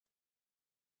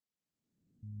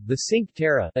The Cinque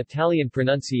Terre, Italian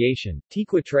pronunciation,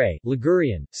 Cinque Terre,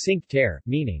 Ligurian, Cinque Terre,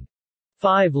 meaning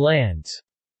five lands,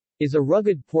 is a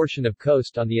rugged portion of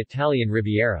coast on the Italian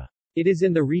Riviera. It is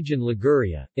in the region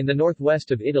Liguria, in the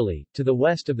northwest of Italy, to the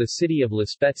west of the city of La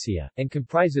Spezia, and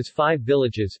comprises five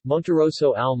villages,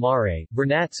 Monterosso al Mare,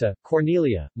 Vernazza,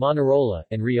 Cornelia, Manarola,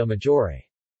 and Riomaggiore.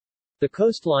 The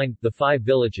coastline, the five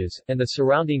villages, and the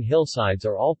surrounding hillsides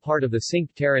are all part of the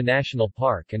Cinque Terre National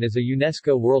Park and is a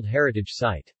UNESCO World Heritage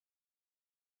Site.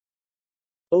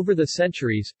 Over the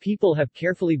centuries, people have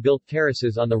carefully built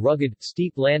terraces on the rugged,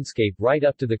 steep landscape right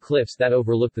up to the cliffs that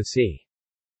overlook the sea.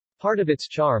 Part of its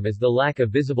charm is the lack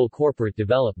of visible corporate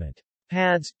development.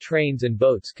 Paths, trains and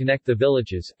boats connect the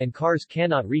villages, and cars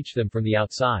cannot reach them from the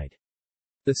outside.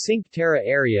 The Cinque Terre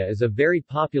area is a very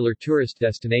popular tourist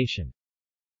destination.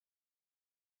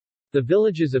 The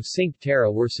villages of Cinque Terre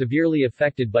were severely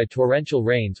affected by torrential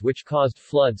rains which caused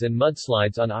floods and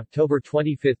mudslides on October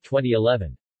 25,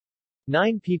 2011.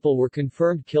 9 people were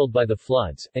confirmed killed by the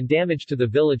floods, and damage to the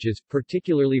villages,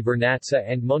 particularly Vernazza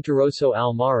and Monterosso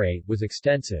al Mare, was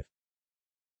extensive.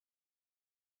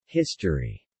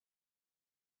 History.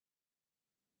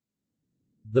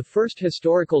 The first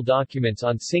historical documents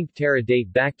on Cinque Terre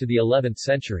date back to the 11th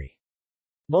century.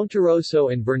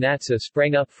 Monterosso and Vernazza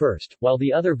sprang up first, while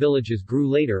the other villages grew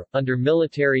later, under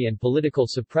military and political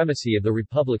supremacy of the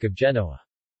Republic of Genoa.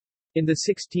 In the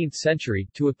 16th century,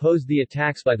 to oppose the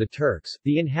attacks by the Turks,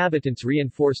 the inhabitants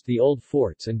reinforced the old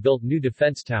forts and built new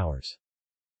defense towers.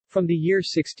 From the year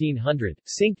 1600,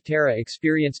 Cinque Terre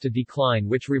experienced a decline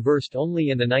which reversed only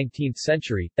in the 19th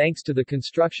century, thanks to the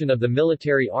construction of the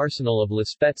military arsenal of La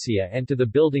Spezia and to the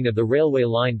building of the railway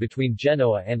line between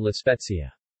Genoa and La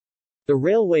Spezia. The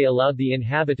railway allowed the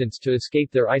inhabitants to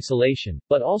escape their isolation,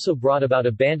 but also brought about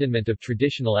abandonment of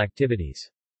traditional activities.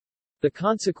 The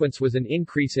consequence was an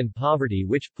increase in poverty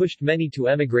which pushed many to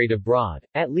emigrate abroad,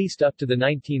 at least up to the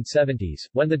 1970s,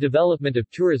 when the development of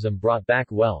tourism brought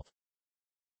back wealth.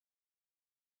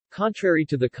 Contrary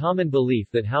to the common belief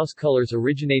that house colors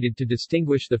originated to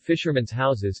distinguish the fishermen's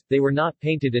houses, they were not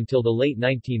painted until the late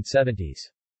 1970s.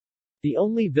 The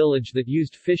only village that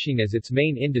used fishing as its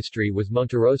main industry was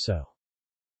Monterosso.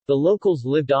 The locals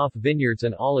lived off vineyards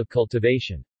and olive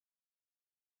cultivation.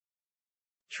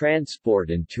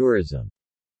 Transport and tourism.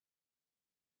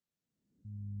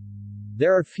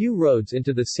 There are few roads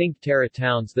into the Cinque Terre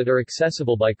towns that are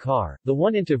accessible by car. The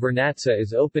one into Vernazza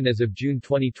is open as of June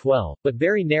 2012, but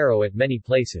very narrow at many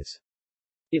places.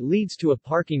 It leads to a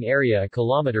parking area a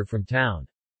kilometer from town.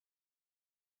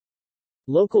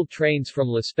 Local trains from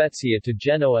La Spezia to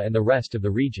Genoa and the rest of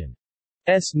the region's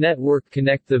network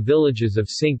connect the villages of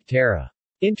Cinque Terre.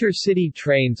 Intercity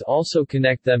trains also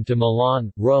connect them to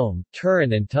Milan, Rome,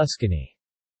 Turin and Tuscany.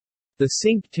 The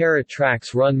Cinque Terre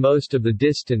tracks run most of the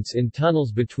distance in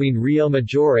tunnels between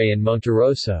Riomaggiore and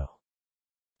Monterosso.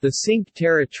 The Cinque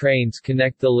Terre trains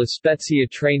connect the La Spezia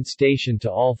train station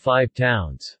to all 5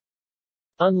 towns.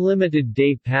 Unlimited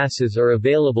day passes are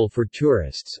available for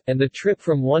tourists, and the trip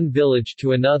from one village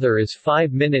to another is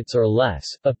 5 minutes or less.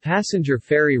 A passenger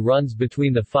ferry runs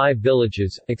between the 5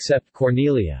 villages, except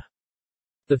Cornelia.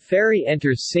 The ferry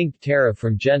enters Cinque Terre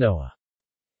from Genoa's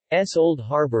Old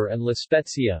Harbour and La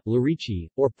Spezia, Lerici,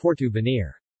 or Porto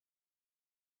Venire.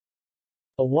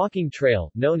 A walking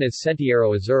trail, known as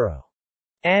Sentiero Azzurro,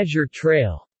 Azure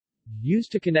Trail,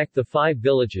 used to connect the 5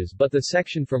 villages, but the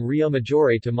section from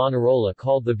Riomaggiore to Manarola,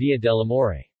 called the Via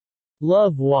dell'Amore,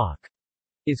 Love Walk,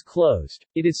 is closed.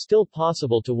 It is still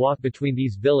possible to walk between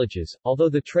these villages, although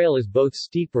the trail is both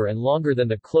steeper and longer than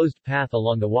the closed path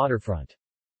along the waterfront.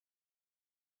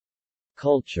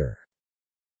 Culture.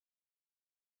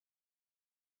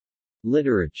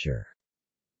 Literature.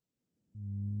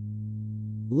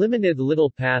 Limited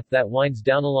little path that winds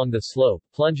down along the slope,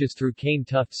 plunges through cane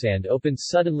tuft sand, opens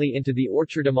suddenly into the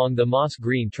orchard among the moss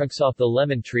green trunks off the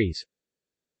lemon trees.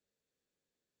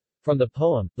 From the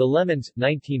poem, The Lemons,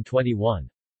 1921.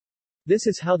 This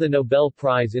is how the Nobel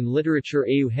Prize in Literature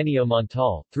Eugenio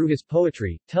Montal, through his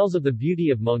poetry, tells of the beauty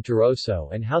of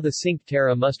Monterosso and how the Cinque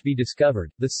Terre must be discovered.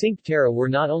 The Cinque Terre were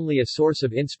not only a source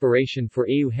of inspiration for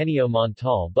Eugenio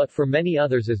Montal but for many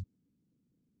others, as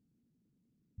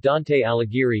Dante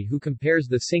Alighieri, who compares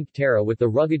the Cinque Terre with the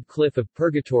rugged cliff of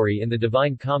Purgatory in the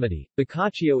Divine Comedy,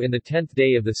 Boccaccio in the 10th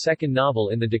day of the second novel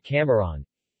in the Decameron.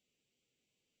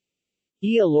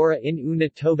 E allora in una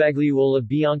tovagliuola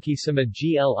bianchissima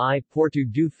gli porto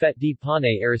du fet di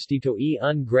pane arrostito e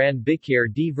un gran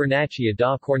bicchiere di vernaccia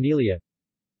da Cornelia.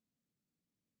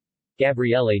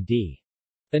 Gabriele D.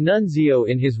 Annunzio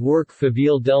in his work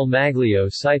Faville del Maglio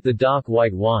cite the DOC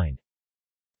white wine.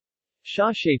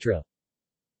 Sciaccetra.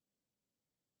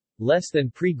 less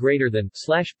than pre greater than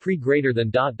slash pre greater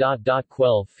than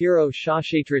quel firo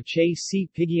shashetra che si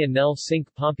pigia nel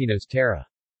Cinque Pompinos Terra.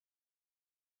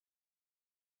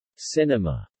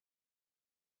 Cinema.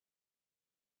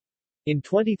 In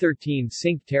 2013,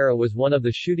 Cinque Terre was one of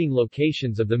the shooting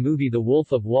locations of the movie The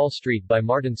Wolf of Wall Street by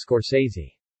Martin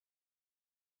Scorsese.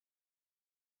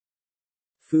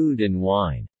 Food and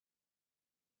wine.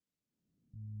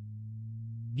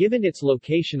 Given its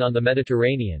location on the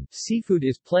Mediterranean, seafood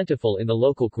is plentiful in the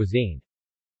local cuisine.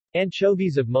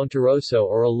 Anchovies of Monterosso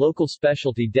are a local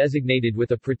specialty designated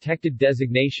with a protected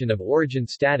designation of origin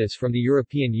status from the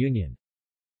European Union.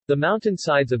 The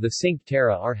mountainsides of the Cinque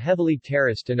Terre are heavily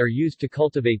terraced and are used to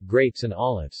cultivate grapes and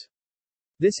olives.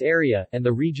 This area, and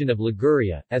the region of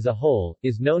Liguria, as a whole,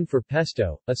 is known for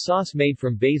pesto, a sauce made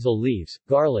from basil leaves,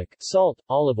 garlic, salt,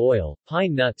 olive oil,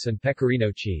 pine nuts and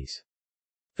pecorino cheese.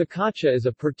 Focaccia is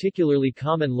a particularly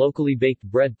common locally baked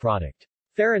bread product.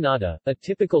 Farinata, a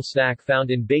typical snack found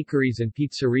in bakeries and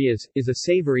pizzerias, is a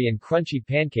savory and crunchy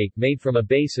pancake made from a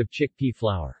base of chickpea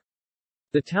flour.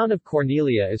 The town of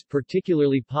Cornelia is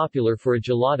particularly popular for a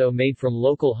gelato made from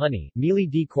local honey, Miele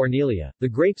di Cornelia. The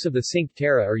grapes of the Cinque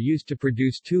Terre are used to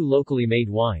produce two locally made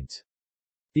wines.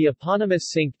 The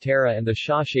eponymous Cinque Terre and the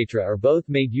Shashetra are both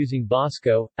made using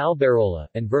Bosco, Alberola,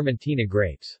 and Vermentina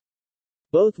grapes.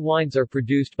 Both wines are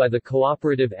produced by the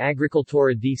Cooperative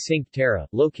Agricoltura di Cinque Terre,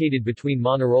 located between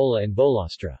Manarola and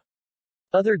Bolostra.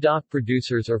 Other DOC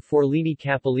producers are Forlini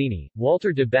Capellini,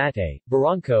 Walter de Batte,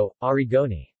 Barranco,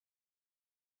 Arrigoni.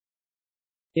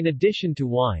 In addition to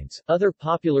wines, other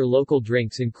popular local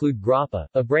drinks include grappa,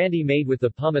 a brandy made with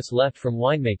the pumice left from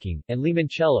winemaking, and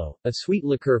limoncello, a sweet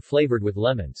liqueur flavored with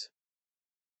lemons.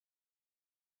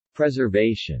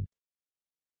 Preservation.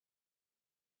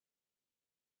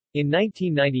 In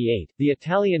 1998, the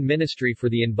Italian Ministry for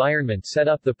the Environment set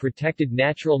up the Protected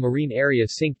Natural Marine Area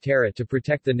Cinque Terre to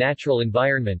protect the natural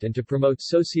environment and to promote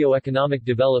socio-economic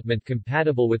development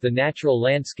compatible with the natural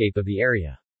landscape of the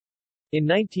area. In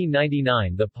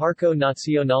 1999, the Parco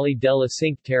Nazionale della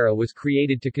Cinque Terre was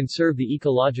created to conserve the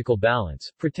ecological balance,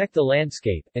 protect the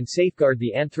landscape, and safeguard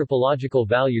the anthropological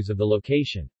values of the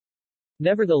location.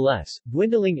 Nevertheless,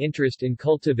 dwindling interest in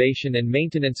cultivation and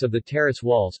maintenance of the terrace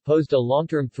walls posed a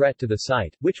long-term threat to the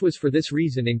site, which was for this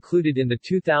reason included in the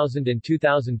 2000 and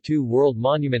 2002 World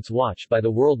Monuments Watch by the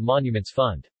World Monuments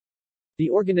Fund. The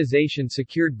organization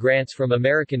secured grants from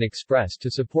American Express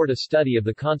to support a study of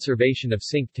the conservation of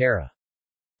Cinque Terre.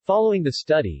 Following the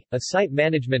study, a site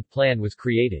management plan was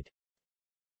created.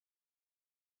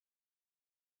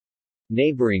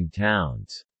 Neighboring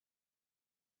towns.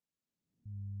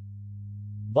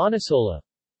 Bonassola,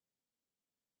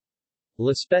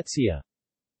 La Spezia,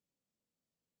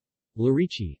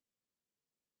 Lerici,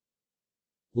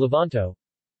 Levanto,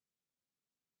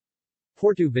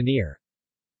 Porto Venere,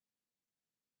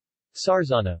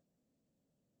 Sarzana,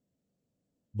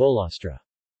 Bolostra.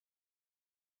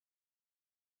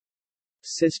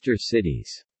 Sister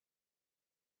cities.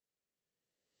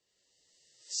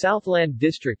 Southland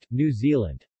District, New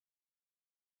Zealand.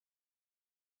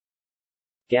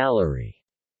 Gallery.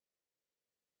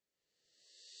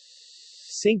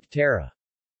 Cinque Terre.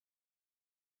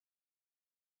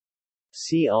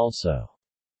 See also: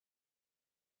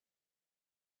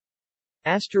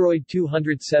 Asteroid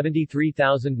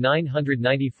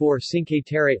 273994 Cinque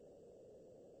Terre,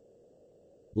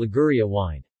 Liguria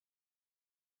wine.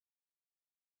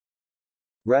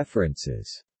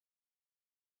 References.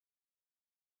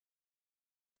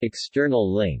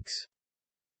 External links.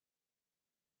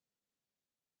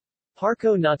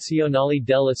 Parco Nazionale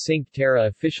della Cinque Terre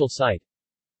official site.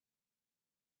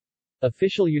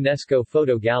 Official UNESCO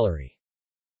photo gallery.